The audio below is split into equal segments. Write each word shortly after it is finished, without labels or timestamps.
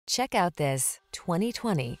Check out this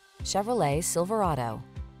 2020 Chevrolet Silverado.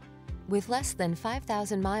 With less than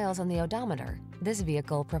 5,000 miles on the odometer, this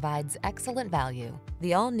vehicle provides excellent value.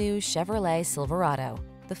 The all-new Chevrolet Silverado,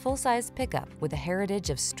 the full-size pickup with a heritage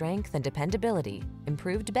of strength and dependability,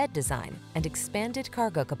 improved bed design, and expanded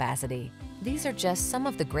cargo capacity. These are just some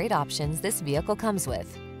of the great options this vehicle comes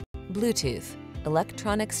with: Bluetooth,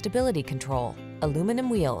 electronic stability control, aluminum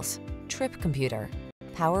wheels, trip computer,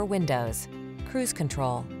 power windows, cruise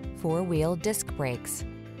control, four-wheel disc brakes,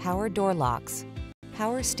 power door locks,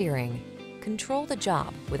 power steering. Control the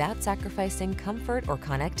job without sacrificing comfort or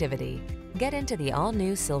connectivity. Get into the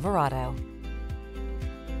all-new Silverado.